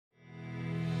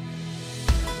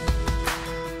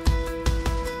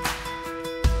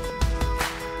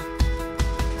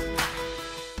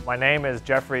My name is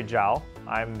Jeffrey Zhao.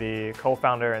 I'm the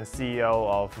co-founder and CEO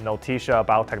of Notitia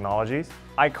Biotechnologies.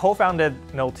 I co-founded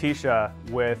Notitia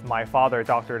with my father,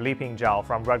 Dr. Liping Zhao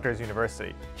from Rutgers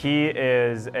University. He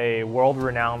is a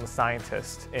world-renowned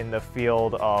scientist in the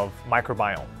field of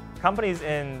microbiome. Companies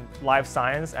in life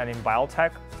science and in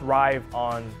biotech thrive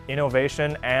on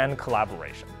innovation and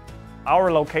collaboration. Our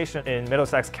location in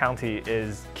Middlesex County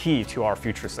is key to our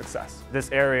future success. This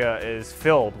area is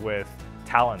filled with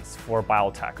talents for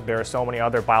biotech. There are so many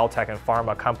other biotech and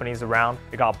pharma companies around.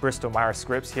 We got Bristol Myers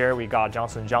Squibb here, we got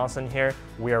Johnson & Johnson here.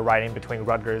 We are right in between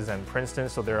Rutgers and Princeton,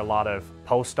 so there are a lot of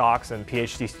postdocs and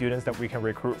PhD students that we can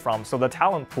recruit from. So the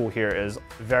talent pool here is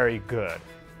very good.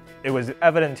 It was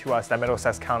evident to us that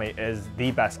Middlesex County is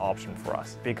the best option for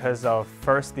us because of,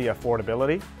 first, the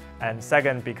affordability, and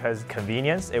second, because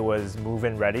convenience. It was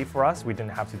move-in ready for us. We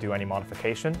didn't have to do any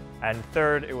modification. And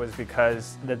third, it was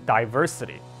because the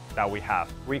diversity that we have.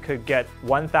 We could get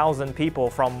 1,000 people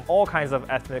from all kinds of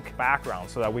ethnic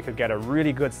backgrounds so that we could get a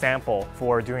really good sample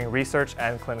for doing research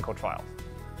and clinical trials.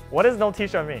 What does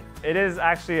Notitia mean? It is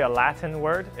actually a Latin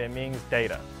word. It means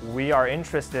data. We are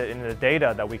interested in the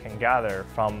data that we can gather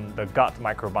from the gut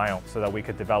microbiome so that we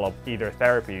could develop either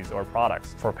therapies or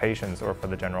products for patients or for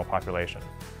the general population.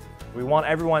 We want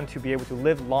everyone to be able to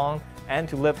live long and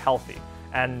to live healthy.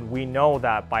 And we know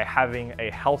that by having a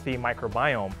healthy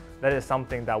microbiome, that is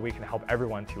something that we can help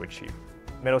everyone to achieve.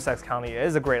 Middlesex County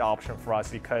is a great option for us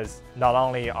because not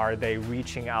only are they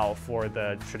reaching out for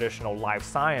the traditional life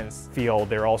science field,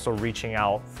 they're also reaching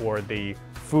out for the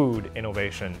food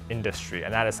innovation industry,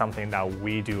 and that is something that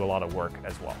we do a lot of work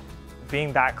as well.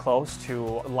 Being that close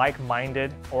to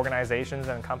like-minded organizations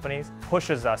and companies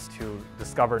pushes us to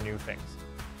discover new things.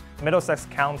 Middlesex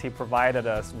County provided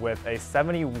us with a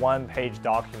 71-page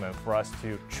document for us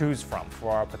to choose from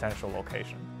for our potential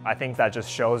location. I think that just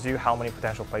shows you how many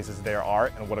potential places there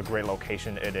are and what a great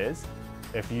location it is.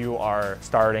 If you are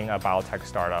starting a biotech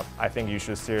startup, I think you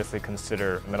should seriously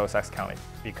consider Middlesex County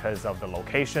because of the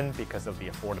location, because of the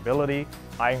affordability.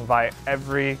 I invite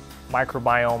every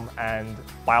microbiome and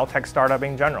biotech startup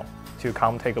in general to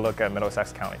come take a look at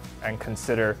Middlesex County and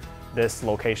consider this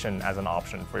location as an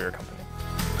option for your company.